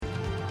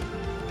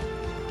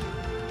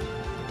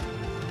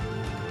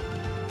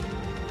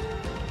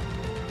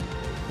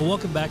Well,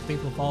 welcome back,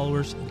 faithful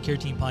followers of the Care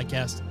Team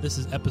Podcast. This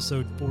is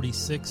episode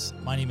 46.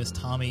 My name is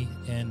Tommy,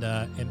 and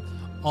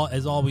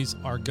as always,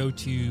 our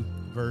go-to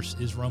verse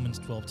is Romans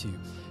 12:2.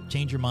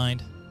 Change your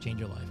mind, change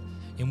your life.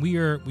 And we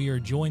are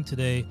joined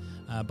today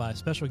by a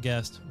special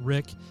guest,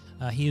 Rick.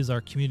 He is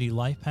our community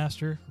life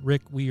pastor.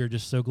 Rick, we are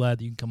just so glad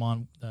that you can come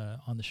on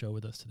the show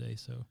with us today.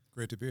 So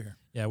great to be here.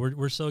 Yeah,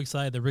 we're so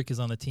excited that Rick is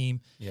on the team.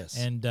 Yes.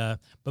 And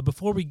but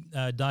before we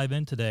dive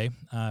in today,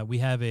 we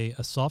have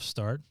a soft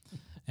start,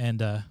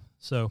 and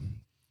so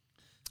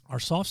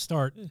our soft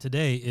start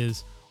today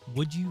is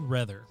Would You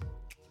Rather?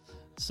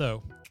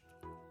 So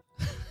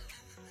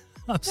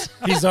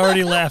he's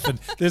already laughing.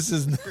 This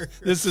is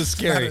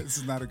scary. This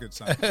is not a good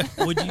sign.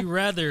 Would you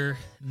rather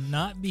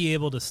not be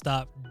able to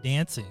stop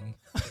dancing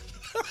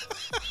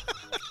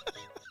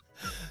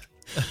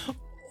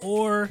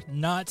or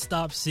not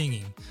stop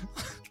singing?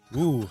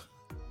 Ooh.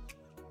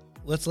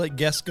 Let's let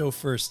guests go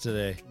first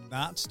today.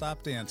 Not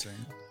stop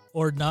dancing.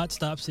 Or not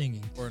stop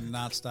singing. Or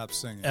not stop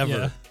singing. Ever.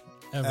 Yeah,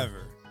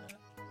 Ever.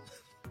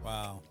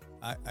 Wow.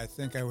 I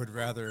think I would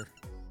rather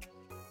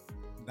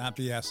not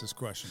be asked this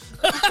question.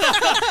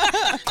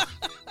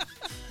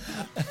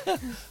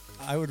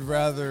 I would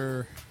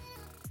rather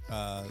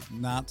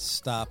not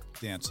stop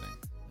dancing.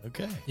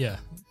 Okay. Yeah.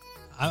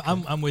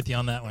 I'm with you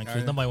on that one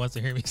because nobody wants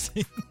to hear me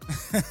sing.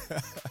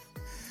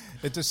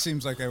 It just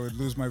seems like I would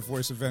lose my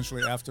voice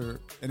eventually after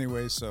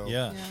anyway, so.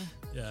 Yeah.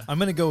 Yeah. I'm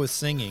going to go with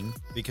singing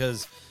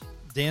because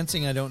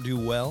dancing I don't do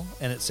well,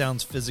 and it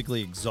sounds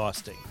physically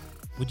exhausting.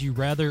 Would you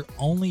rather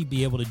only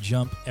be able to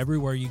jump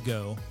everywhere you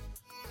go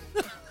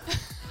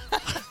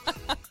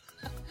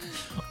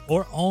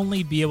or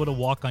only be able to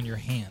walk on your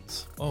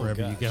hands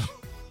wherever you go?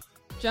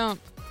 Jump.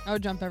 I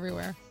would jump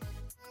everywhere.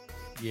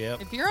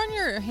 Yep. If you're on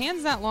your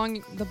hands that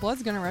long, the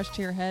blood's going to rush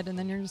to your head, and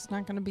then you're just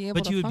not going to be able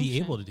to But you would function. be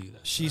able to do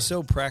that. She's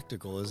so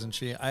practical, isn't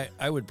she?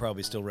 I would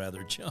probably still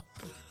rather jump.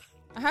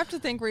 I have to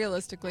think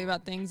realistically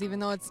about things. Even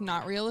though it's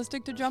not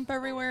realistic to jump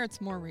everywhere,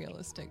 it's more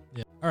realistic.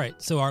 Yeah. All right.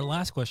 So our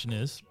last question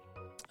is,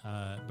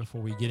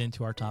 before we get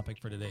into our topic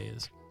for today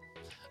is,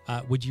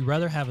 would you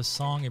rather have a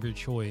song of your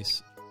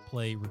choice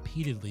play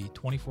repeatedly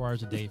 24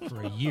 hours a day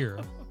for a year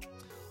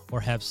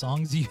or have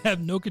songs you have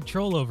no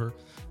control over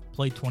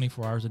play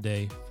 24 hours a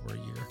day for a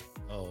year?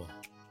 Oh.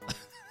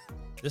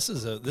 This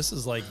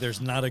is like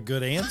there's not a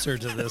good answer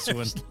to this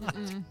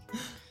one.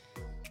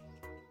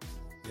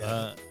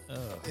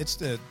 It's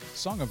the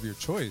song of your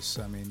choice.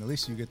 I mean, at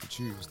least you get to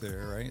choose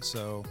there, right?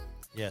 So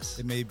Yes.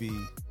 it may be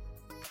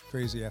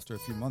crazy after a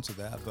few months of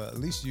that, but at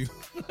least you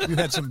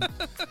had some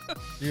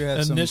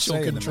Initial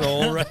say in the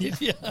control, matter.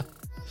 right?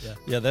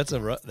 Yeah.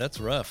 That's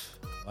rough.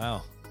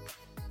 Wow.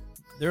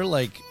 They're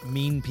like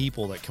mean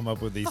people that come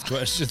up with these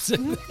questions. I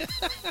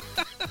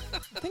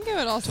think it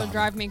would also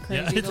drive me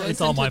crazy Yeah, to listen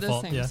it's all my to the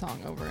fault, same yeah.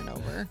 song over and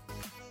over.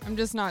 I'm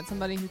just not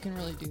somebody who can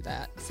really do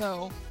that.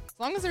 So as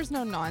long as there's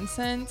no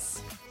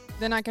nonsense,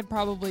 then I could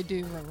probably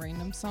do a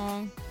random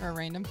song or a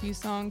random few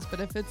songs. But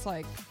if it's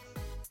like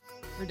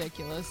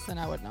ridiculous, then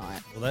I would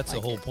not. Well, that's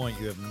like the whole it.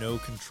 point. You have no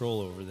control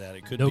over that.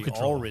 It could No be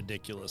control. all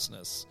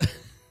ridiculousness.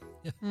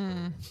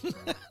 I'm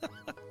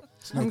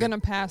going to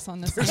pass on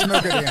this. There's no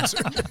good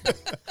answer.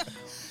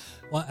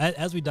 Well,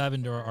 as we dive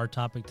into our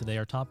topic today,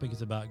 our topic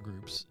is about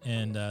groups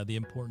and the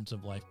importance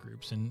of life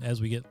groups. And as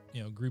we get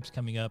groups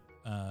coming up,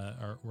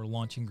 or we're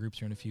launching groups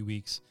here in a few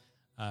weeks,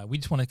 we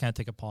just want to kind of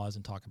take a pause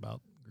and talk about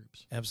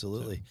groups.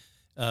 Absolutely.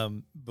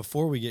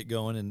 Before we get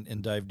going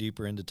and dive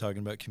deeper into talking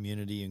about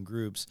community and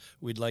groups,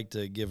 we'd like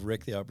to give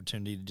Rick the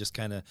opportunity to just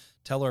kind of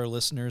tell our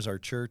listeners, our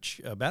church,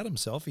 about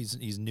himself.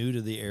 He's new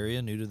to the area,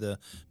 new to the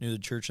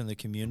church and the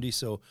community.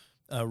 So,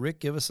 Rick,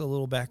 give us a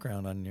little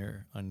background on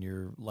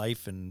your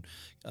life and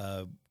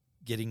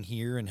getting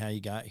here and how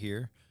you got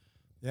here.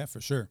 Yeah,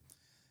 for sure.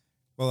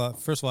 Well,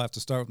 first of all, I have to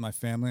start with my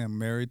family. I'm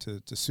married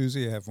to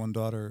Susie. I have one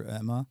daughter,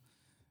 Emma.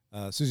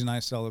 Susie and I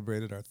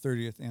celebrated our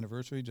 30th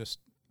anniversary just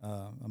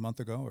a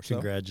month ago or so.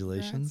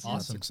 Congratulations. Congrats.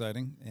 Awesome. That's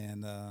exciting.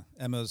 And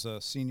Emma's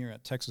a senior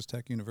at Texas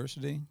Tech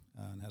University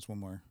and has one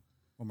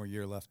more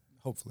year left,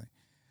 hopefully.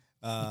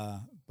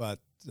 But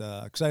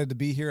excited to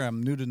be here.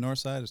 I'm new to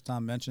Northside, as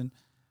Tom mentioned,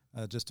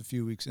 just a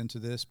few weeks into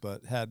this,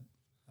 but had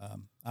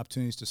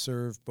opportunities to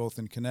serve both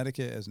in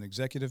Connecticut as an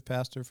executive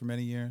pastor for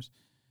many years,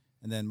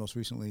 and then most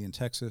recently in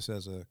Texas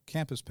as a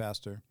campus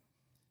pastor.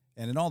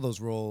 And in all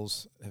those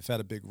roles, have had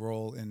a big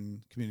role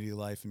in community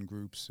life and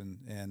groups,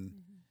 and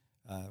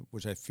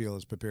which I feel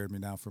has prepared me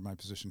now for my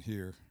position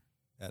here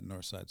at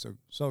Northside.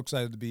 So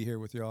excited to be here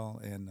with y'all,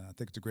 and I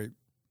think it's a great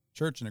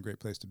church and a great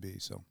place to be.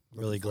 So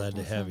Really glad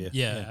to have you.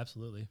 Yeah,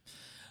 absolutely.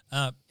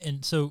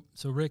 And so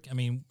Rick, I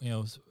mean,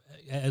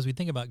 as we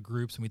think about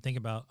groups and we think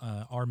about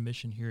our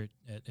mission here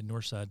at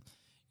Northside,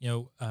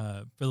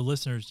 for the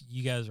listeners,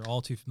 you guys are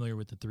all too familiar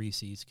with the 3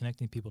 C's: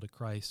 connecting people to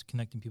Christ,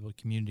 connecting people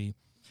to community,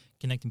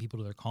 connecting people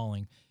to their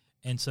calling.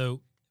 And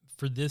so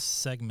for this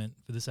segment,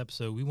 for this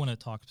episode, we want to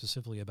talk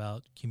specifically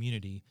about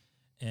community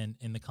and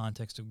in the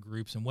context of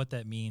groups and what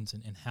that means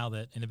and how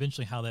that, and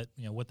eventually how that,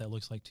 what that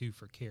looks like too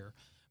for care.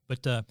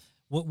 But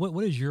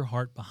what is your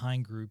heart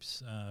behind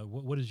groups?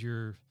 What is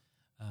your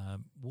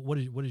what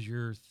is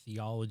your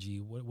theology?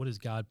 What is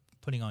God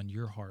putting on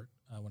your heart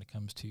when it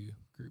comes to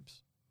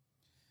groups?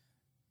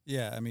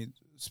 Yeah, I mean,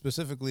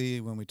 specifically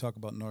when we talk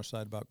about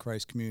Northside, about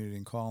Christ, community,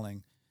 and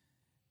calling,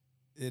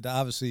 it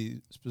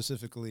obviously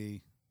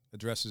specifically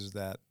addresses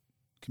that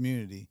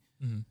community.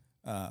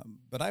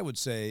 But I would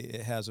say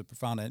it has a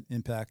profound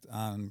impact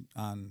on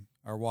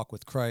our walk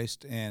with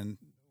Christ and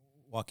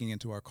walking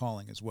into our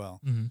calling as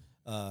well.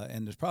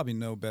 And there's probably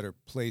no better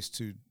place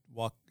to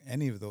walk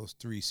any of those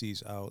 3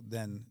 C's out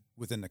than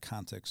within the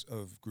context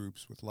of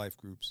groups, with life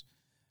groups,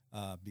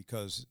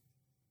 because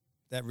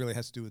that really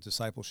has to do with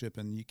discipleship,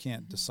 and you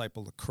can't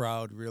disciple the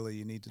crowd, really.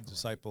 You need to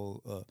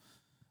disciple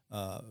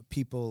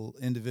people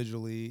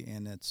individually,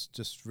 and it's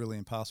just really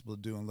impossible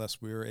to do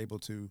unless we're able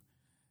to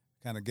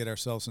kind of get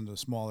ourselves into a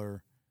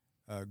smaller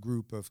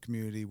group of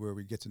community where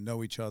we get to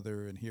know each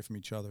other and hear from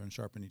each other and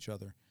sharpen each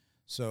other.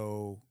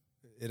 So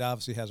it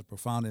obviously has a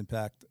profound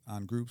impact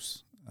on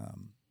groups,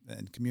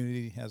 and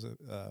community has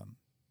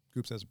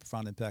groups has a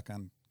profound impact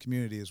on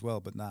community as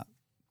well, but not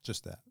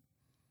just that,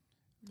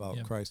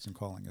 about Christ and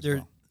calling as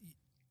well.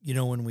 You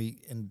know, when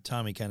and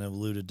Tommy kind of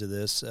alluded to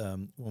this,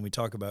 when we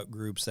talk about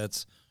groups,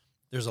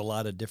 there's a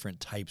lot of different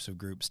types of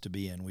groups to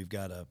be in. We've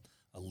got a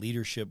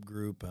leadership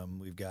group,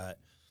 we've got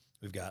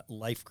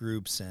life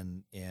groups,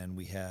 and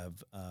we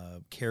have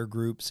care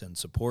groups and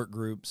support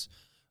groups.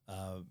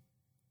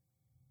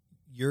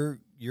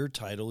 Your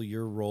title,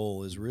 your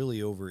role is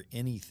really over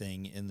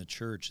anything in the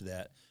church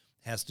that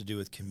has to do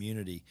with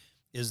community.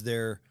 Is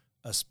there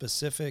a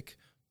specific,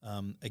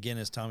 again,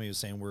 as Tommy was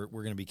saying, we're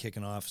going to be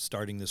kicking off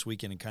starting this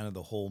weekend and kind of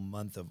the whole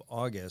month of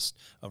August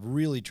of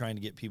really trying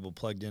to get people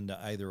plugged into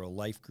either a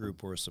life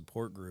group or a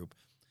support group.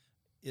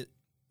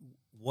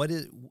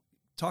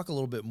 Talk a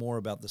little bit more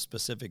about the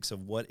specifics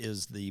of what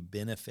is the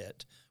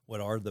benefit,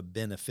 what are the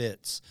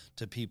benefits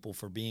to people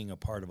for being a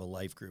part of a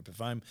life group. If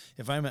I'm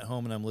at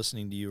home and I'm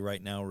listening to you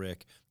right now,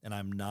 Rick, and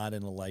I'm not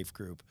in a life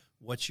group,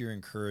 what's your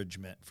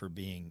encouragement for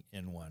being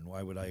in one?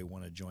 Why would I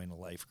want to join a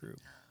life group?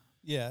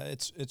 Yeah,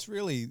 it's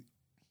really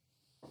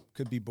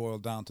could be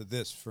boiled down to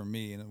this for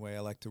me, and the way I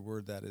like to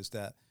word that is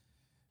that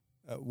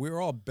we're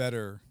all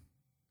better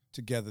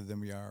together than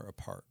we are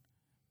apart.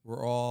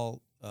 We're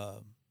all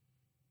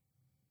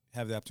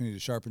have the opportunity to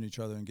sharpen each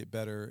other and get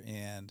better,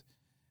 and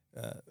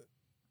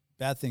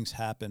bad things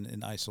happen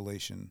in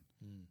isolation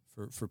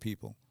for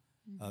people.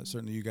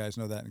 Certainly you guys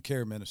know that in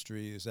care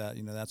ministry, is that,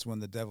 that's when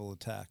the devil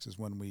attacks, is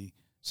when we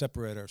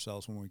separate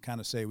ourselves, when we kind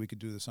of say we could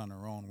do this on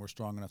our own, we're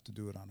strong enough to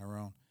do it on our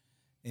own.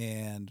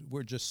 And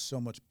we're just so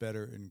much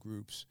better in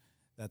groups.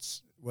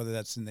 Whether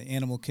that's in the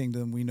animal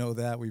kingdom, we know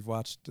that. We've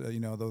watched,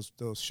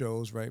 those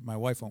shows, right? My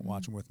wife won't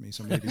watch them with me,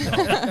 so maybe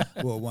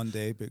will one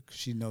day, but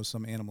she knows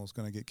some animal's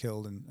going to get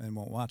killed and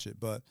won't watch it.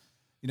 But,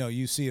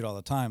 you see it all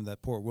the time.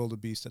 That poor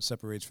wildebeest that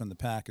separates from the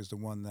pack is the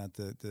one that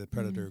the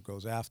predator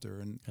goes after.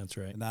 And that's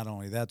right. And not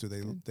only that, do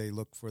they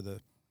look for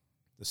the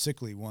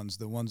sickly ones,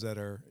 the ones that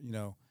are,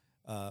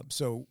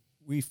 so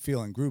we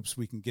feel in groups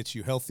we can get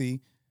you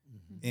healthy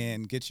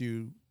and get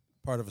you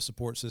part of a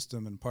support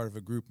system and part of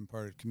a group and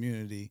part of a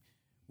community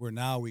where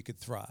now we could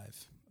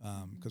thrive,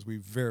 because we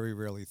very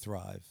rarely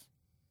thrive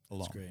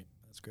alone.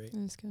 That's great.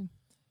 That's good.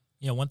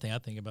 One thing I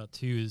think about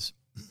too is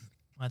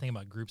when I think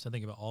about groups, I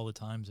think about all the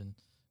times in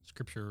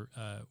Scripture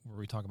where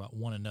we talk about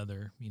one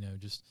another,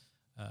 just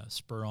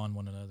spur on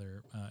one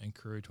another,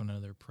 encourage one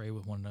another, pray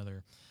with one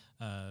another,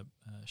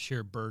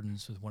 share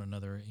burdens with one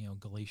another.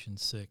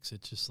 Galatians 6.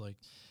 It's just like,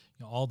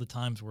 all the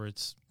times where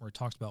it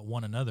talks about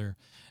one another,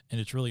 and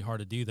it's really hard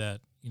to do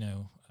that.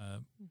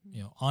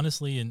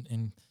 Honestly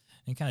and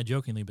kind of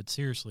jokingly, but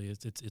seriously,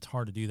 it's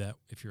hard to do that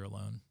if you're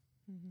alone.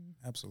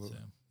 Absolutely.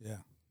 So,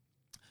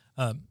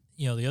 yeah.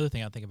 The other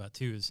thing I think about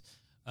too is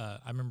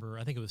I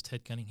think it was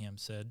Ted Cunningham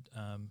said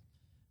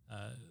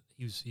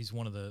he's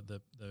one of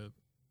the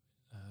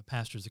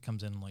pastors that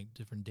comes in like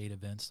different date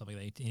events, stuff like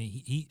that.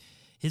 And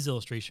his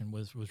illustration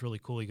was really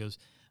cool. He goes,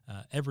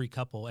 every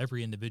couple,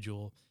 every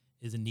individual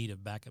is in need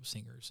of backup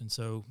singers. And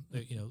so,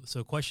 so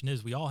the question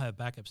is, we all have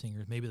backup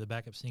singers. Maybe the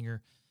backup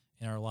singer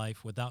in our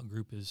life without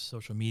group is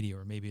social media,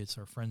 or maybe it's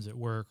our friends at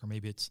work, or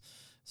maybe it's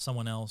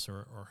someone else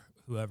or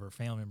whoever,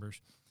 family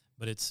members.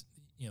 But it's,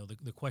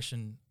 the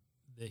question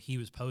that he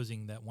was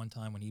posing that one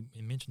time when he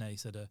mentioned that, he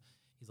said,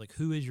 he's like,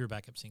 who is your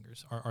backup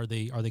singers? Are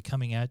they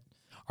coming at,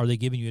 are they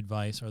giving you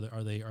advice?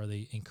 Are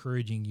they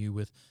encouraging you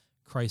with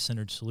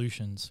Christ-centered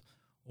solutions,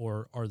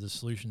 or are the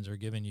solutions they're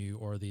giving you,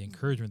 or the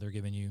encouragement they're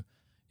giving you,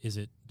 is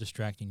it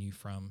distracting you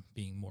from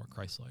being more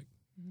Christ-like?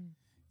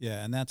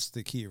 Yeah, and that's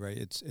the key, right?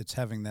 It's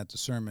having that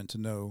discernment to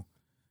know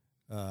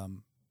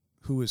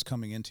who is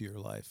coming into your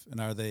life, and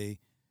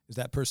is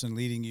that person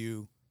leading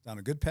you down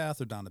a good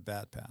path or down a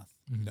bad path?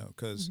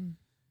 Because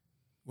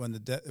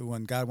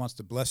when God wants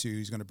to bless you,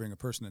 He's going to bring a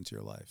person into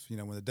your life.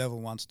 When the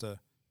devil wants to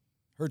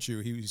hurt you,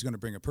 he's going to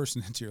bring a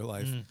person into your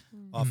life,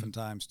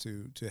 oftentimes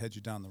to head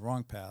you down the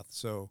wrong path.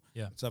 So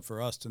it's up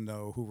for us to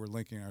know who we're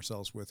linking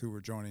ourselves with, who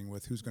we're joining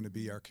with, who's going to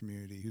be our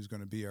community, who's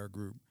going to be our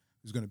group,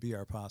 who's going to be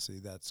our posse.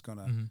 That's going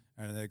to,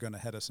 and they're going to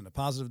head us in a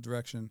positive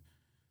direction,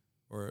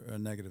 or a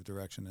negative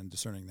direction, and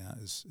discerning that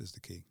is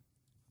the key.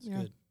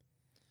 That's good.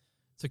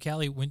 So,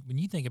 Callie, when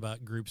you think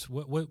about groups,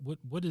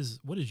 what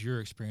is your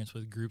experience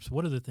with groups?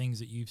 What are the things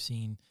that you've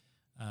seen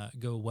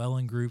go well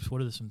in groups?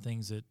 What are some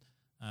things that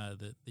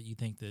you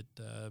think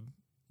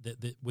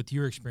that with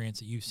your experience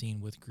that you've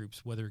seen with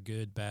groups, whether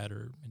good, bad,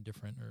 or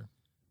indifferent, or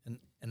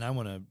and I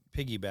want to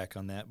piggyback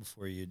on that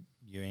before you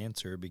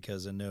answer,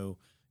 because I know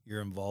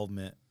your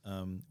involvement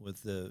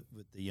with the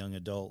young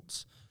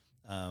adults,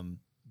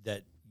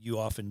 that you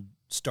often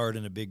start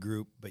in a big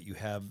group, but you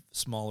have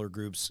smaller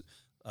groups,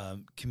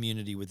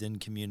 community within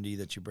community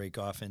that you break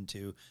off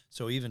into.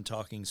 So even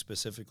talking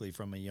specifically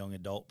from a young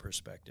adult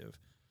perspective.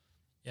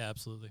 Yeah,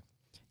 absolutely.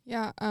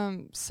 Yeah.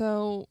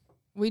 So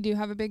we do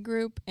have a big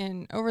group,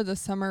 and over the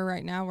summer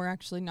right now, we're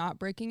actually not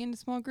breaking into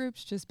small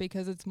groups just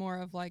because it's more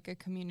of like a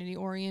community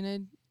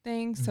oriented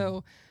thing. Mm-hmm.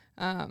 So,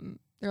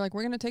 they're like,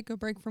 we're going to take a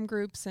break from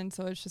groups. And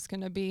so it's just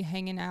going to be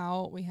hanging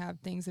out. We have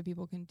things that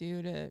people can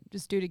do to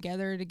just do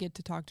together to get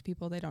to talk to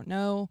people they don't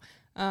know.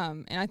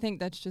 And I think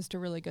that's just a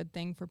really good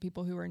thing for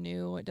people who are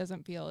new. It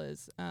doesn't feel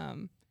as,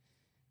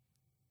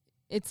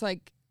 it's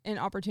like an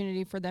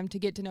opportunity for them to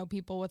get to know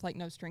people with like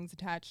no strings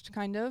attached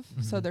kind of.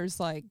 Mm-hmm. So there's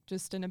like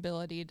just an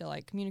ability to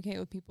like communicate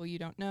with people you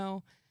don't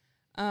know.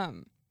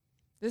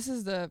 This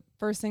is the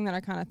first thing that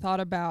I kind of thought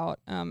about.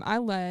 I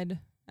led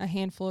a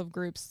handful of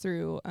groups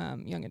through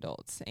young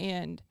adults,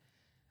 and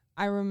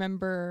I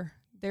remember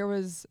there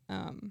was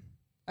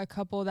a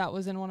couple that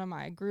was in one of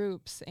my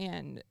groups,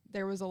 and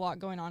there was a lot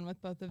going on with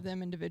both of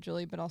them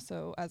individually, but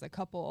also as a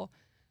couple.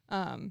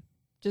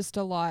 Just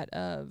a lot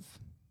of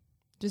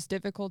just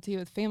difficulty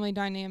with family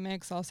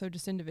dynamics, also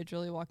just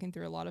individually walking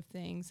through a lot of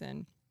things.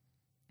 And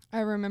I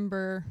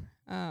remember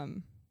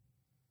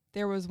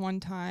there was one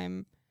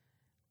time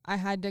I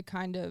had to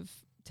kind of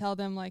tell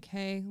them like,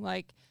 hey,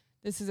 like,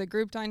 this is a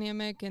group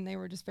dynamic, and they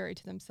were just very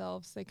to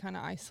themselves. They kind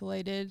of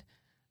isolated,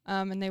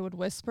 and they would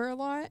whisper a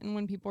lot. And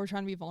when people were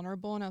trying to be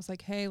vulnerable, and I was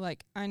like, hey,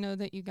 like, I know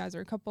that you guys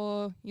are a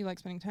couple, you like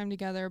spending time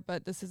together,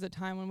 but this is a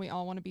time when we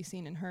all want to be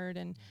seen and heard,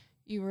 and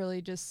you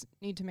really just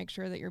need to make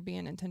sure that you're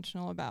being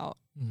intentional about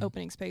Mm-hmm.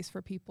 opening space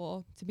for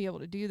people to be able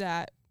to do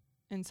that,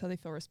 and so they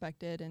feel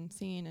respected and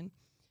seen. And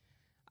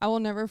I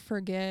will never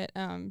forget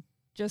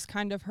just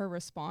kind of her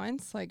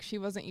response. Like, she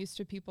wasn't used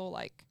to people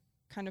like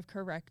kind of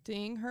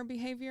correcting her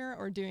behavior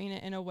or doing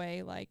it in a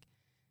way like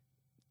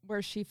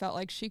where she felt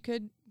like she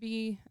could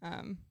be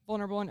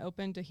vulnerable and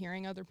open to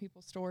hearing other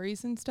people's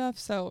stories and stuff.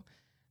 So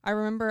I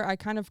remember I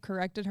kind of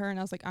corrected her, and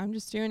I was like, I'm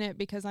just doing it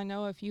because I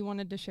know if you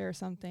wanted to share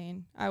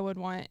something, I would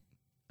want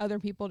other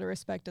people to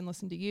respect and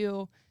listen to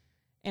you.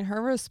 And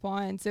her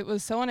response, it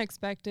was so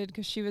unexpected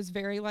because she was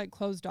very like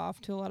closed off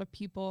to a lot of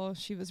people.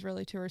 She was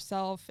really to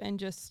herself, and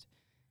just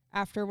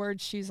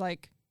afterwards she's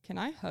like, can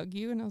I hug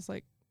you? And I was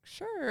like,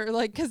 sure.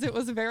 Like, cause it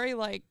was very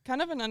like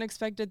kind of an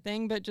unexpected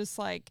thing, but just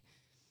like,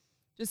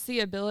 just the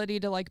ability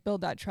to like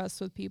build that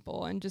trust with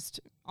people, and just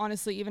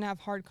honestly even have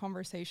hard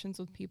conversations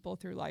with people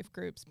through life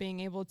groups, being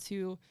able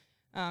to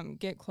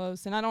get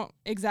close. And I don't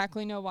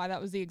exactly know why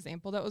that was the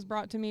example that was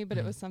brought to me, but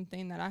it was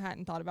something that I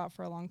hadn't thought about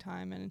for a long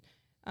time. And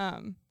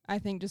I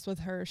think just with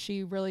her,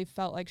 she really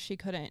felt like she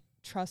couldn't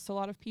trust a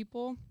lot of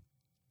people.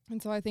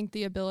 And so I think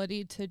the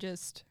ability to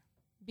just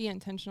be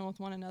intentional with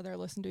one another,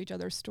 listen to each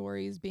other's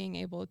stories, being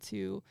able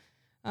to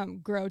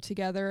grow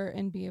together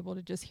and be able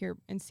to just hear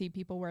and see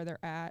people where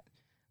they're at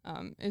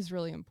is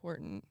really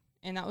important.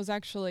 And that was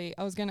actually,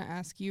 I was going to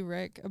ask you,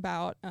 Rick,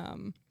 about,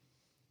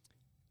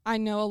 I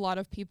know a lot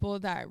of people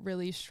that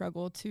really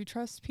struggle to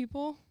trust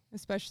people,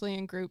 especially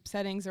in group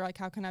settings. They're like,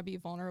 how can I be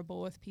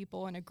vulnerable with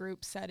people in a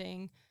group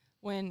setting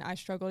when I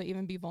struggle to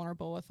even be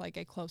vulnerable with like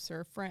a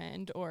closer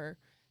friend? Or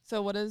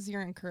so what is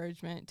your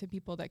encouragement to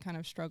people that kind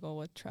of struggle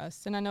with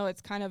trust? And I know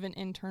it's kind of an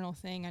internal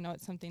thing. I know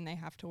it's something they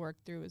have to work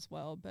through as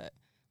well, but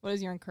what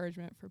is your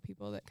encouragement for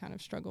people that kind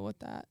of struggle with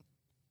that?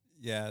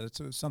 Yeah, it's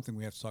something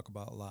we have to talk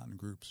about a lot in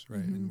groups, right?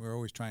 Mm-hmm. And we're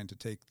always trying to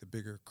take the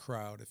bigger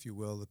crowd, if you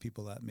will, the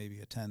people that maybe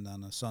attend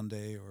on a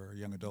Sunday or a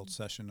young adult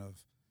session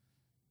of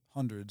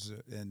hundreds,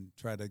 and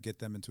try to get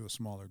them into a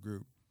smaller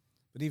group.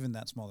 But even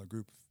that smaller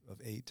group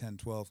of 8, 10,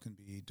 12 can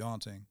be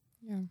daunting.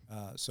 Yeah.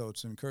 So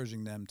it's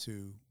encouraging them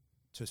to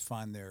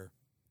find their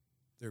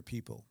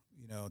people,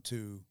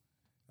 to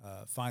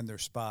find their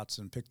spots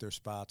and pick their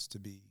spots to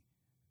be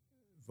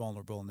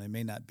vulnerable. And they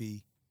may not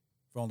be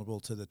vulnerable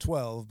to the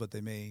 12, but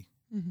they may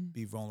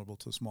be vulnerable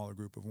to a smaller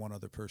group of one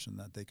other person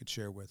that they could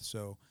share with.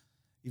 So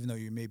even though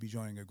you may be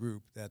joining a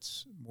group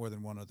that's more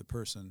than one other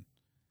person,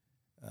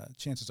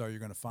 chances are you're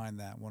going to find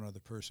that one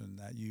other person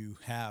that you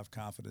have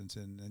confidence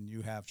in and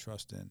you have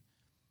trust in.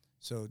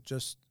 So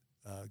just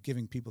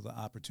giving people the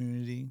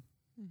opportunity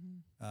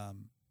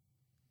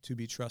to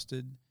be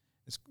trusted,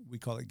 we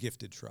call it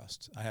gifted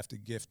trust. I have to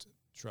gift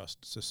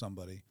trust to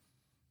somebody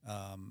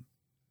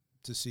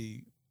to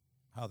see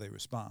how they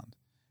respond.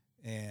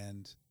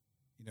 And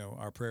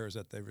our prayer is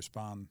that they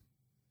respond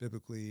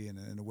biblically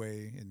in a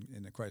way,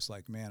 in a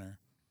Christ-like manner.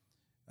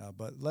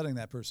 But letting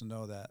that person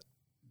know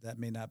that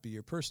may not be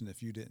your person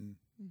if you didn't,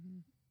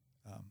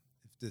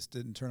 if this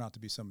didn't turn out to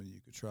be somebody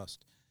you could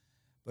trust.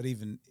 But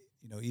even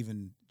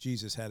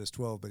Jesus had his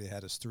 12, but he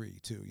had his 3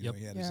 too. You know,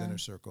 he had his inner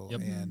circle,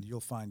 and you'll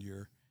find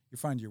your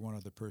one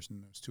other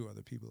person. There's 2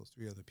 other people, there's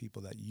 3 other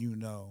people that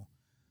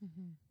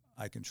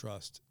I can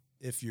trust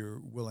if you're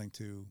willing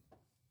to,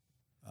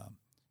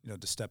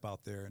 to step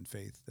out there in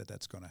faith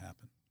that's going to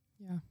happen.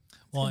 Yeah.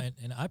 Well,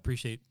 and I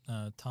appreciate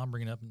Tom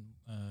bringing up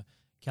and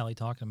Callie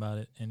talking about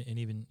it, and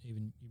even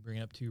you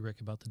bringing up too,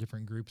 Rick, about the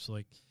different groups.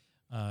 Like,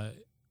 I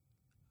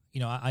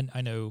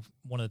know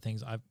one of the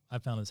things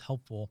I've found is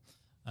helpful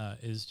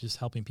is just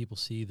helping people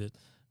see that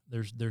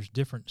there's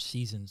different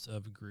seasons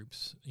of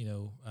groups.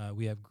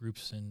 We have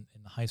groups in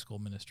the high school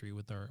ministry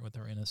with our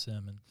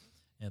NSM and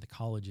at the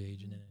college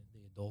age and then the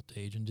adult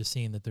age, and just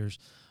seeing that there's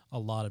a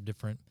lot of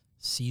different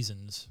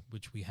seasons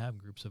which we have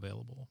groups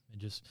available,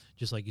 and just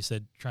like you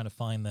said, trying to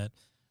find that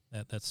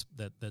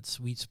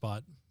sweet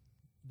spot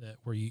that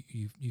where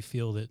you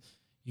feel that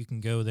you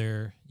can go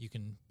there, you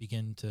can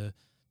begin to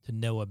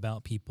know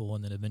about people,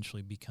 and then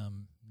eventually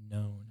become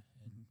known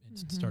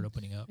and start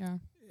opening up. Yeah.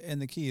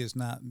 And the key is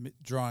not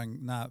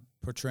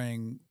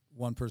portraying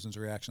one person's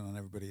reaction on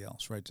everybody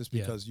else, right? Just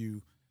because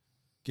you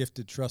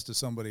gifted trust to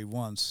somebody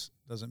once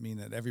doesn't mean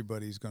that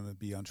everybody's going to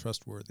be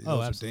untrustworthy. Oh,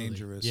 those absolutely. are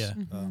dangerous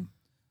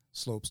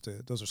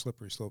those are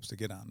slippery slopes to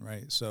get on,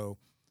 right? So,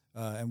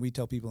 and we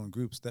tell people in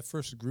groups, that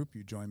first group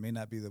you join may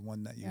not be the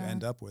one that you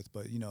end up with,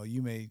 but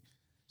you may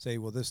say,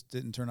 well, this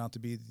didn't turn out to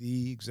be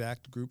the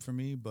exact group for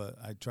me, but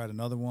I tried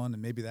another one,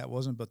 and maybe that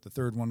wasn't, but the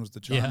third one was the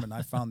charm, and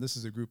I found this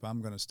is a group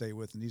I'm going to stay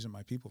with, and these are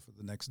my people for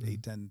the next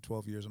 8, 10,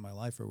 12 years of my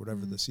life, or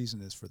whatever the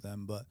season is for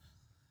them. But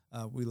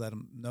we let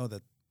them know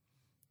that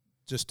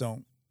just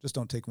don't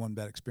take one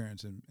bad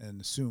experience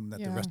and assume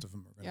that the rest of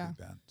them are going to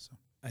be bad. So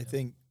I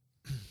think,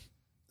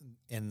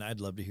 and I'd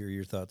love to hear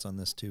your thoughts on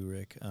this too,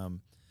 Rick.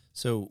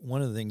 So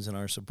one of the things in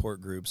our support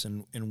groups,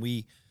 and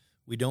we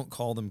don't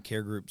call them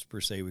care groups per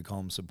se, we call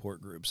them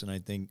support groups. And I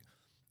think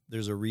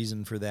there's a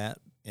reason for that.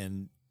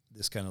 And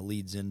this kind of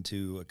leads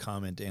into a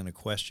comment and a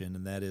question.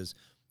 And that is,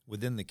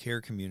 within the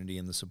care community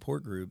and the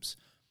support groups,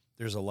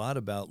 there's a lot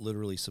about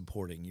literally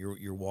supporting.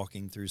 You're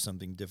walking through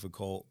something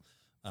difficult.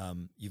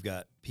 You've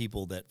got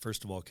people that,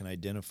 first of all, can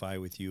identify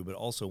with you, but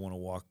also want to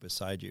walk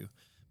beside you.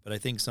 But I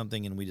think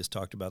something, and we just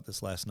talked about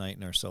this last night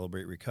in our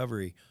Celebrate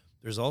Recovery,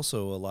 there's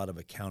also a lot of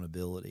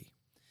accountability.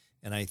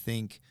 And I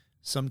think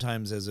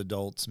sometimes as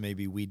adults,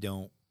 maybe we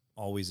don't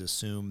always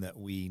assume that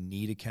we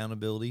need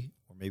accountability,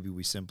 or maybe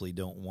we simply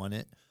don't want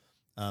it.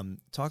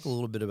 Talk a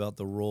little bit about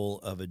the role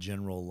of a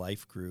general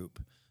life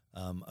group,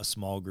 a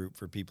small group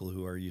for people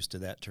who are used to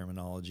that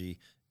terminology,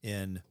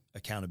 in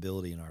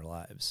accountability in our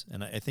lives.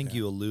 And I think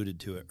you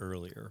alluded to it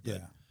earlier.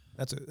 But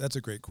that's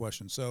a great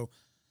question. So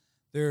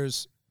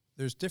there's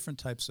different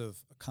types of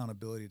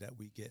accountability that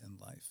we get in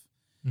life.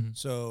 Mm-hmm.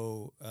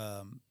 So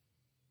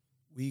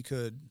we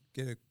could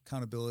get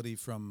accountability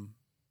from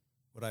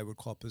what I would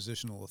call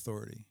positional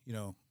authority.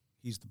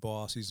 He's the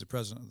boss, he's the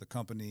president of the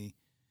company.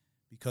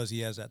 Because he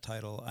has that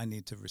title, I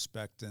need to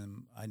respect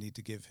him. I need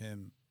to give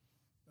him,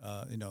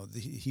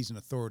 he's an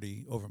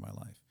authority over my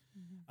life.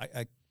 Mm-hmm.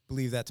 I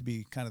believe that to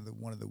be kind of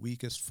one of the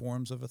weakest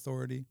forms of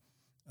authority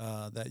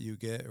that you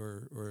get,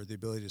 or the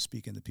ability to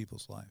speak into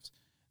people's lives.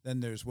 Then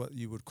there's what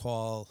you would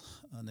call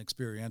an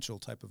experiential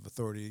type of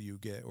authority you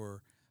get,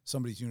 or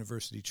somebody's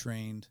university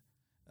trained,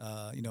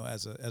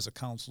 as a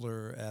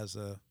counselor, as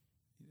a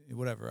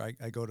whatever.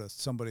 I go to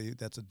somebody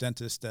that's a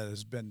dentist that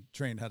has been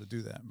trained how to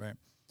do that, right?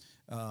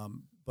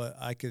 But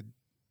I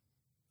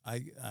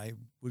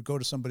would go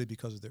to somebody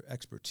because of their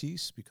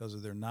expertise, because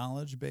of their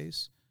knowledge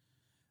base,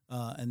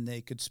 and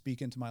they could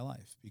speak into my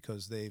life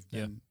because they've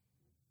been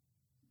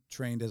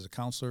trained as a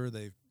counselor.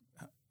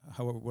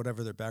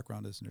 Whatever their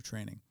background is in their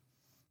training.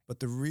 But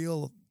the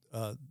real,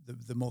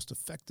 the most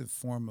effective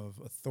form of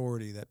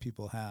authority that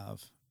people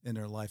have in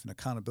their life and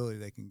accountability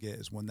they can get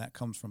is when that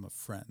comes from a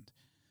friend.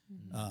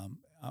 Mm-hmm.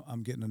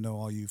 I'm getting to know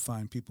all you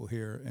fine people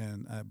here,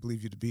 and I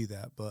believe you to be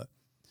that. But,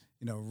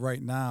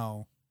 right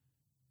now,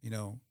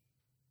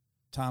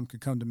 Tom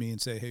could come to me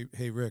and say,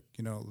 hey, Rick,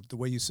 the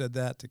way you said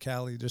that to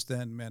Callie just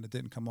then, man, it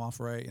didn't come off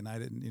right, and I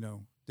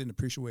didn't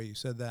appreciate the way you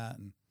said that.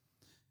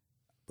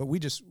 But we're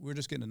just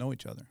getting to know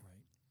each other.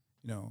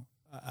 Right.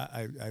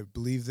 I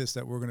believe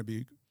that we're going to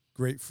be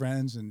great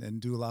friends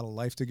and do a lot of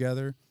life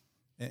together.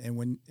 And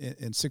when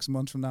in 6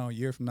 months from now, a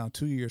year from now,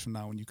 2 years from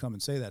now, when you come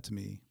and say that to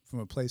me from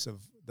a place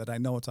of that, I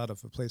know it's out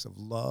of a place of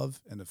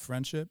love and of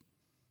friendship.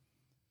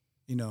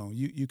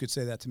 You could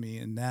say that to me,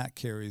 and that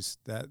carries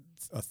that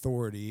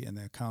authority and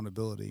the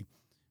accountability,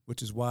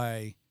 which is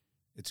why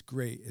it's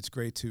great. It's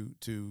great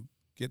to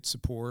get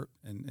support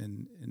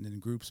and in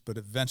groups, but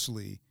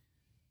eventually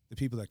the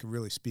people that can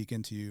really speak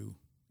into you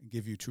and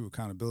give you true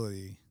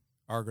accountability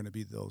are going to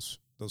be those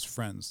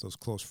friends, those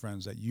close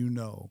friends that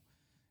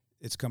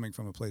it's coming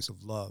from a place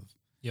of love.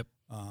 Yep.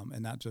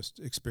 And not just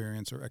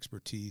experience or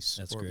expertise.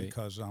 That's or great.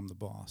 Because I'm the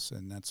boss.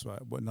 And that's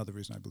another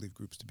reason I believe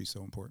groups to be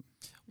so important.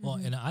 Well,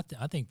 and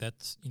I think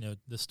that's,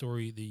 the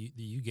story that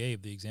you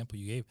gave, the example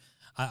you gave,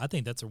 I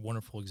think that's a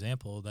wonderful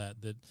example that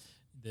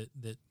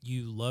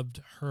you loved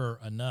her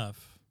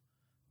enough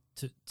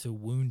to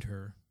wound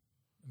her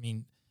I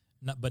mean,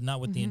 not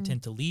with the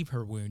intent to leave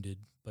her wounded,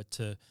 but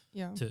to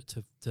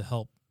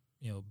help,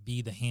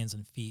 be the hands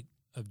and feet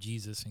of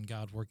Jesus and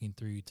God working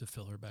through you to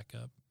fill her back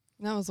up.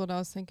 And that was what I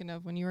was thinking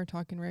of when you were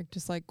talking, Rick.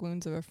 Just like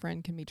wounds of a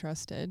friend can be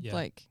trusted. Yeah.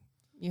 Like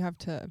you have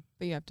to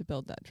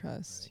build that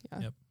trust.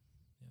 Right. Yeah. Yep.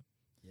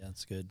 Yeah,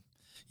 that's good.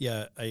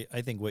 Yeah,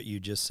 I think what you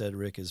just said,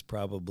 Rick, is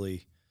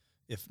probably,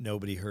 if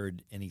nobody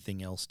heard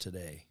anything else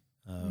today,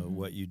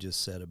 what you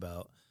just said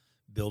about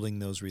building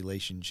those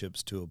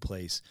relationships to a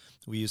place.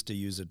 We used to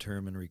use a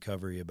term in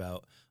recovery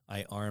about,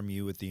 I arm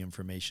you with the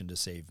information to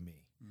save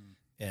me.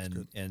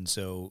 And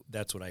so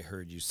that's what I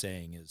heard you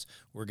saying is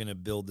we're going to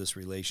build this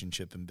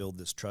relationship and build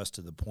this trust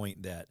to the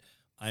point that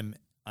I'm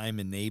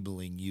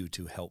enabling you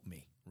to help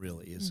me,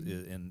 really.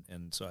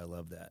 And so I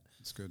love that.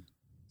 That's good.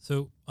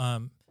 So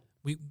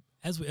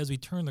as we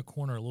turn the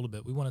corner a little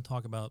bit, we want to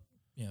talk about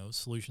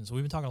solutions. So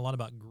we've been talking a lot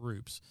about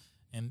groups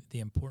and the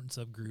importance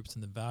of groups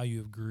and the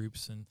value of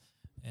groups and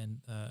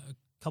a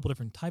couple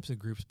different types of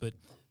groups. But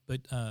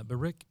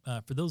Rick,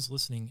 for those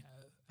listening,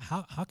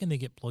 how can they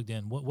get plugged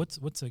in? What's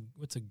a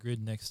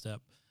good next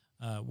step?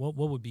 What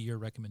would be your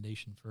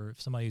recommendation for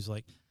if somebody who's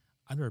like,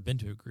 I've never been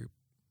to a group,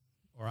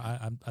 or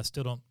I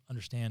still don't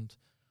understand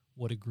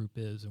what a group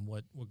is and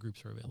what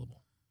groups are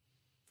available?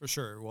 For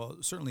sure. Well,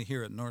 certainly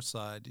here at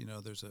Northside,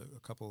 there's a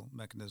couple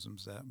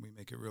mechanisms that we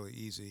make it really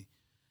easy.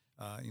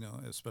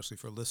 Especially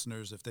for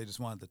listeners, if they just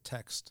wanted to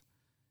text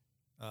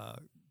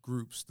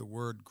groups, the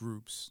word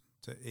groups,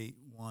 to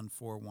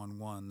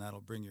 81411,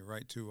 that'll bring you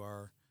right to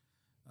our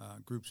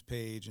groups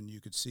page, and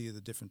you could see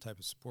the different type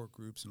of support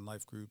groups and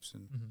life groups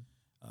and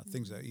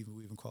things that we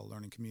even call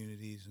learning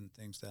communities and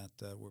things that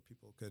where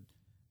people could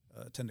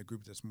attend a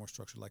group that's more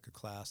structured like a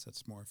class,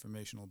 that's more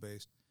informational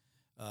based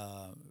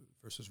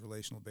versus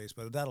relational based.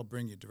 But that'll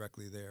bring you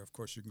directly there. Of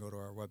course, you can go to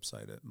our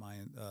website at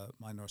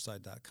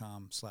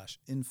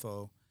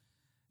mynorthside.com/info.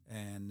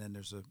 And then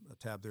there's a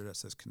tab there that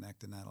says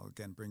connect, and that'll,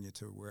 again, bring you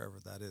to wherever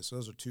that is. So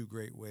those are two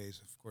great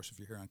ways. Of course, if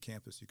you're here on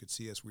campus, you could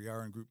see us. We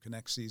are in Group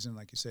Connect season.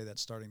 Like you say,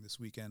 that's starting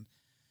this weekend.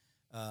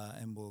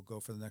 And we'll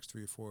go for the next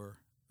 3 or 4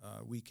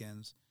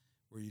 weekends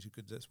where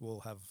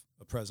we'll have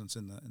a presence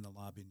in the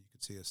lobby, and you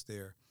could see us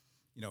there.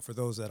 For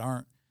those that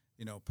aren't,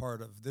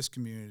 part of this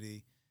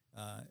community,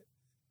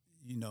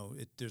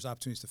 there's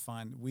opportunities to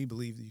find. We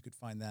believe that you could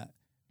find that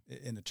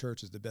in the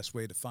church is the best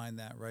way to find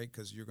that, right?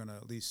 Because you're going to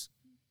at least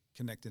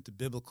connect into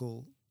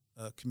biblical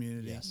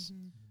community. Yes.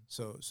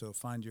 So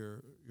find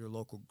your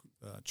local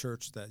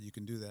church that you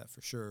can do that for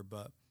sure.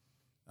 But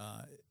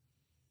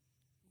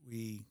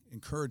we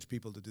encourage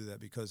people to do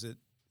that because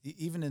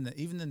even in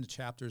the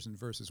chapters and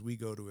verses we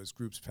go to as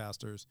groups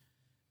pastors,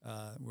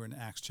 we're in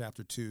Acts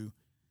chapter 2,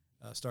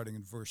 starting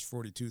in verse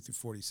 42 through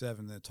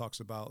 47. That talks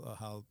about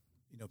how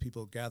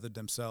people gathered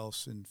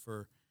themselves and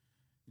for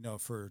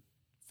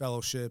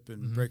fellowship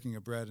and breaking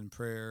of bread and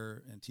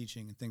prayer and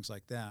teaching and things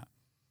like that.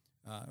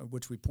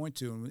 Which we point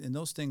to, and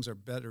those things are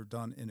better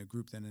done in a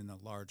group than in a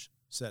large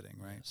setting,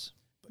 right? Yes.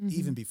 But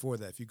even before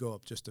that, if you go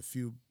up just a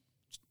few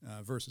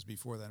verses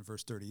before that, in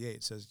verse 38,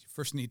 it says you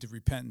first need to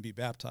repent and be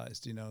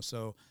baptized.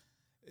 So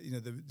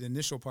the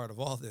initial part of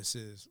all this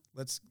is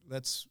let's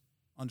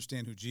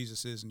understand who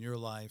Jesus is in your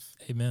life.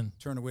 Amen.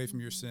 Turn away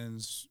from your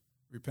sins,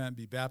 repent,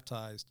 be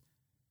baptized,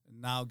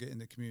 and now get in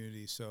the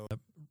community. So.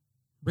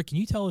 Rick, can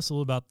you tell us a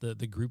little about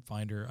the group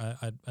finder?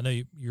 I know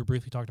you were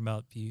briefly talking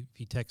about if you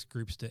text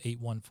groups to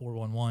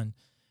 81411,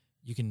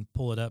 you can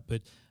pull it up.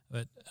 But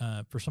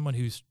for someone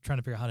who's trying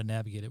to figure out how to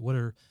navigate it, what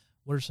are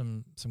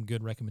some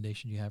good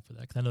recommendations you have for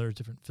that? Because I know there's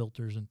different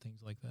filters and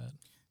things like that.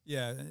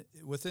 Yeah,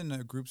 within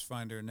a groups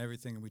finder and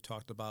everything we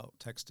talked about,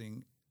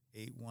 texting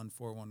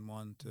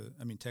 81411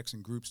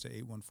 texting groups to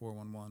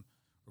 81411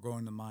 or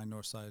going to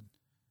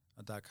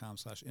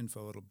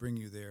mynorthside.com/info, it'll bring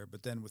you there.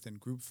 But then within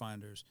group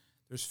finders,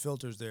 there's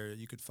filters there.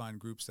 You could find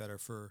groups that are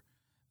for,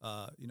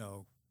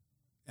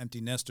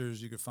 empty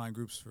nesters. You could find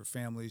groups for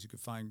families. You could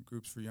find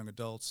groups for young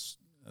adults,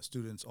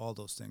 students, all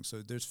those things.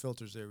 So there's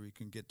filters there where you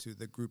can get to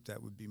the group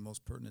that would be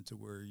most pertinent to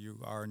where you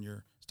are in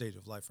your stage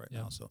of life right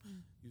now. So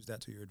use that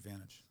to your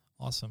advantage.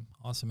 Awesome.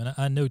 And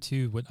I know,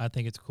 too, what I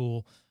think it's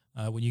cool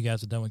when you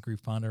guys are done with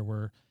Group Finder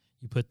where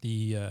you put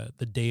the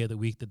day of the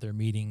week that they're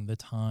meeting, the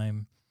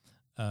time,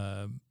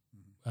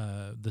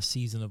 the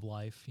season of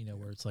life,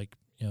 where it's like,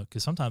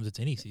 because sometimes it's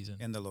any season.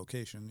 And the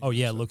location. Oh,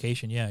 yeah,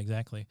 location. Yeah,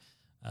 exactly.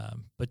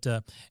 But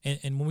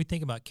when we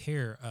think about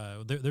care,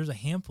 there's a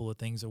handful of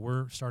things that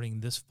we're starting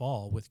this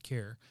fall with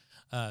care.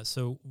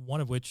 So one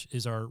of which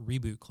is our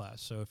reboot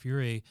class. So if you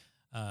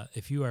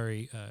are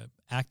a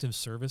active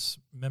service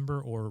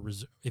member or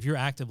if you're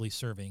actively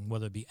serving,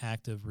 whether it be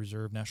active,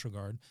 reserve, National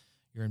Guard,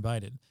 you're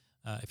invited.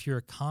 If you're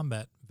a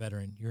combat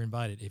veteran, you're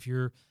invited. If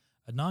you're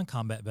a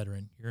non-combat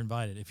veteran, you're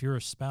invited. If you're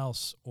a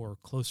spouse or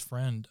close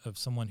friend of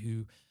someone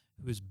who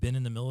has been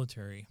in the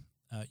military,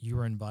 you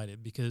are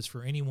invited, because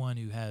for anyone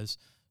who has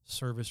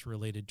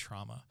service-related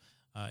trauma,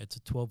 it's a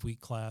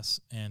 12-week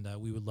class, and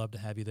we would love to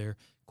have you there.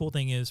 Cool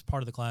thing is,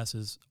 part of the class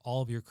is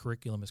all of your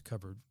curriculum is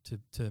covered.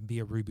 To be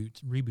a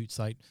reboot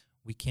site,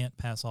 we can't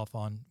pass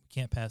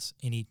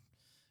any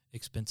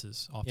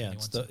expenses off Yeah,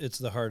 anyone. it's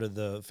the heart of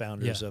the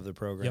founders of the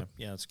program. Yep.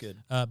 Yeah, it's good.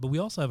 But we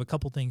also have a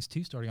couple things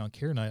too starting on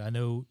Care Night. I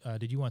know.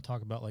 Did you want to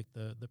talk about like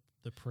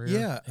the prayer?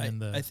 Yeah,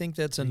 and I think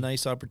that's a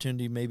nice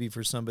opportunity maybe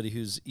for somebody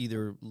who's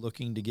either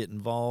looking to get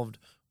involved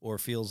or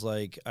feels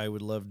like I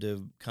would love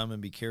to come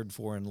and be cared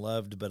for and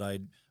loved, but I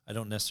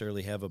don't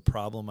necessarily have a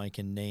problem I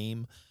can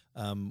name.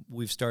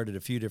 We've started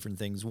a few different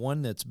things.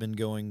 One that's been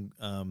going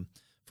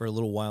for a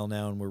little while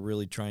now and we're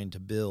really trying to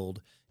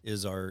build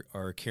is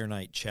our Care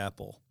Night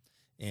Chapel.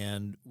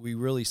 And we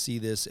really see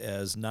this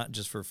as not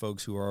just for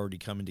folks who are already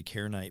coming to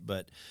Care Night,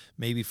 but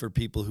maybe for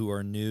people who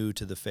are new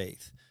to the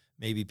faith,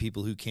 maybe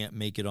people who can't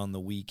make it on the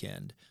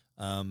weekend,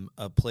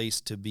 a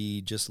place to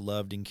be just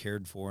loved and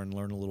cared for and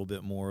learn a little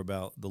bit more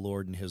about the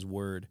Lord and His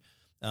Word.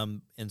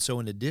 And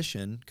so in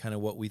addition, kind of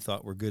what we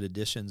thought were good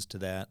additions to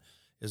that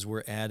is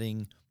we're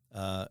adding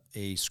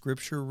a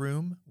scripture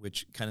room,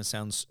 which kind of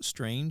sounds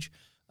strange.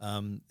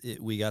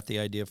 We got the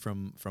idea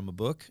from a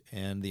book,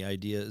 and the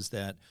idea is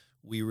that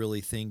we really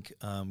think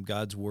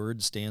God's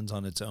Word stands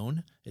on its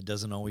own. It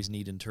doesn't always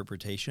need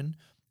interpretation.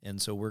 And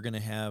so we're going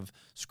to have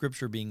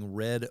Scripture being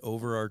read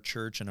over our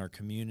church and our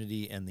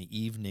community and the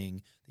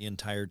evening the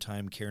entire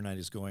time Care Night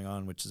is going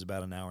on, which is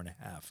about an hour and a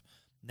half.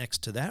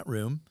 Next to that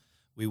room,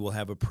 we will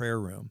have a prayer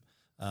room.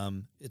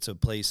 It's a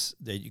place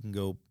that you can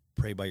go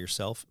pray by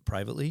yourself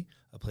privately,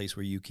 a place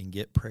where you can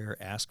get prayer,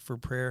 ask for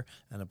prayer,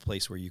 and a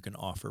place where you can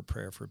offer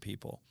prayer for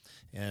people.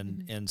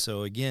 And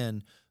so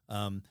again,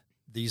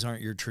 these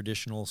aren't your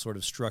traditional sort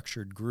of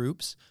structured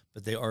groups,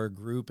 but they are a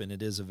group and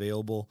it is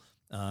available.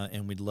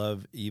 And we'd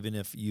love, even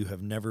if you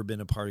have never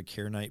been a part of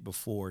Care Night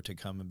before, to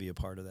come and be a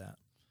part of that.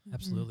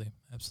 Absolutely.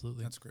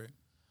 Absolutely. That's great.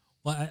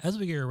 Well, as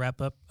we get to wrap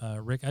up,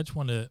 Rick, I just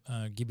want to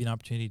give you an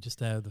opportunity just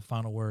to have the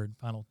final word,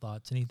 final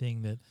thoughts,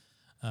 anything that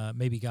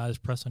maybe God has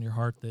pressed on your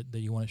heart that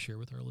you want to share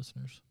with our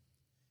listeners.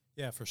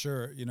 Yeah, for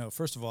sure.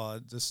 First of all,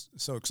 just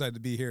so excited to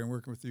be here and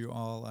working with you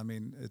all. I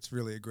mean, it's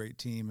really a great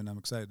team, and I'm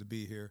excited to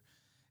be here.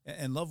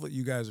 And love what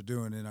you guys are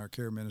doing in our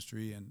care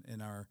ministry and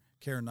in our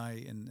Care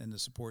Night and the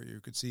support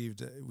you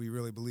received. We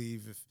really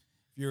believe if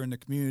you're in the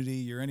community,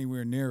 you're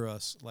anywhere near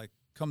us, like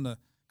come to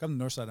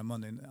Northside on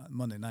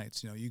Monday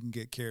nights. You can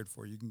get cared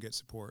for, you can get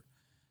support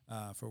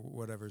for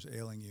whatever's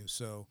ailing you.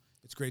 So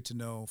it's great to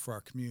know for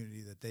our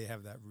community that they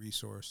have that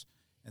resource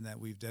and that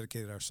we've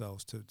dedicated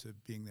ourselves to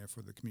being there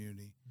for the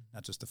community,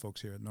 not just the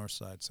folks here at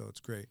Northside. So it's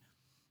great.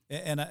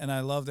 And I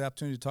love the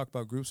opportunity to talk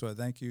about groups, so I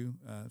thank you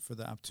for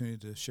the opportunity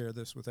to share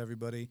this with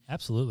everybody.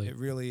 Absolutely. It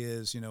really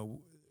is,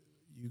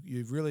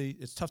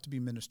 it's tough to be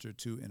ministered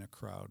to in a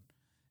crowd,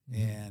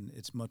 and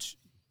it's much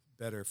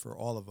better for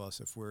all of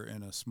us if we're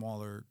in a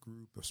smaller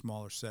group, a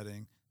smaller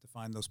setting, to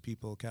find those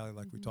people, Callie,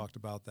 like we talked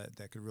about,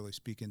 that could really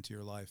speak into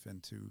your life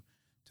and to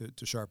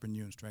sharpen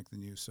you and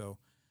strengthen you. So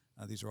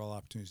these are all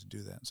opportunities to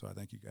do that. So I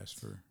thank you guys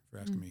for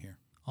asking me here.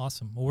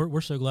 Awesome. Well,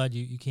 we're so glad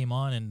you came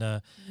on,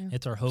 and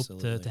it's our hope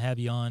to have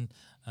you on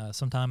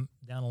sometime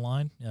down the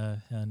line,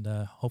 and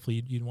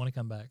hopefully you'd want to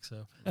come back.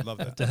 So I'd love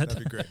that. That'd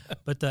be great.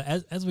 But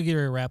as we get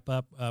ready to wrap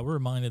up, we're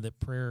reminded that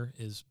prayer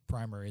is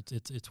primary.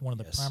 It's one of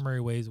the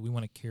primary ways that we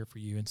want to care for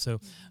you. And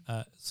so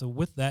so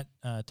with that,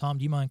 Tom,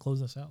 do you mind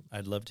closing us out?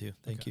 I'd love to.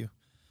 Thank you.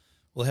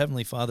 Well,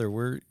 Heavenly Father,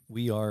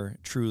 we are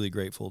truly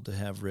grateful to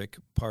have Rick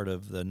part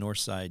of the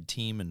Northside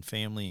team and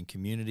family and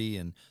community,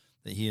 and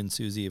that he and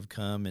Susie have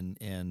come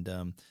and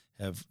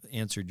have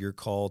answered your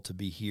call to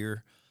be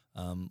here.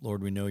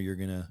 Lord, we know you're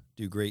going to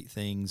do great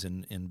things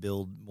and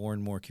build more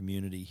and more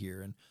community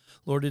here. And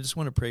Lord, I just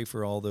want to pray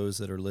for all those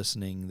that are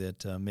listening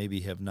that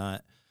maybe have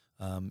not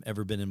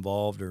ever been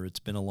involved, or it's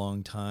been a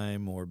long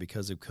time, or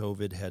because of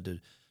COVID had to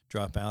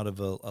drop out of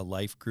a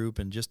life group,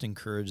 and just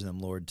encourage them,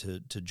 Lord,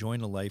 to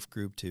join a life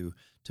group, to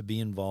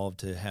be involved,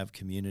 to have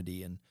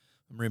community. And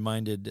I'm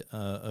reminded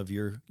of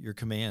your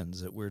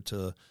commands that we're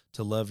to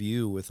love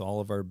you with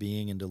all of our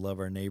being and to love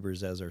our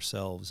neighbors as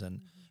ourselves. And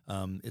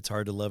it's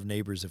hard to love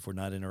neighbors if we're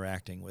not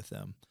interacting with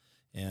them.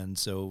 And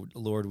so,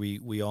 Lord,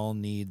 we all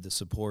need the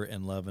support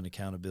and love and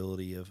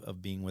accountability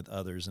of being with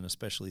others, and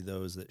especially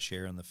those that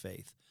share in the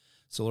faith.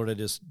 So, Lord, I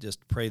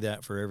just pray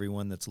that for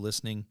everyone that's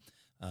listening.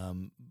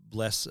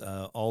 Bless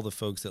all the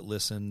folks that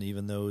listen,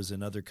 even those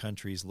in other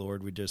countries,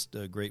 Lord. We're just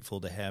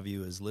grateful to have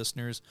you as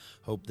listeners.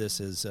 Hope this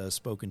has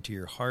spoken to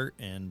your heart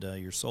and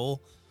your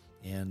soul.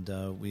 And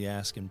we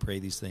ask and pray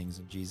these things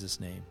in Jesus'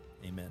 name.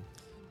 Amen.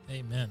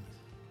 Amen.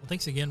 Well,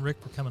 thanks again,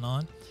 Rick, for coming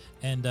on.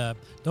 And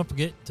don't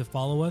forget to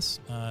follow us.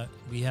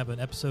 We have an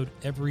episode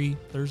every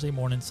Thursday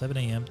morning, 7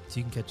 a.m., so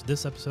you can catch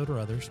this episode or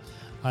others,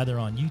 either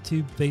on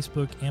YouTube,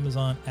 Facebook,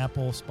 Amazon,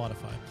 Apple,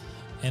 Spotify.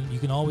 And you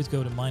can always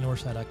go to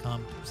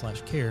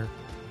mynorthside.com/care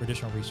for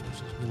additional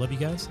resources. We love you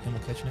guys, and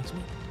we'll catch you next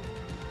week.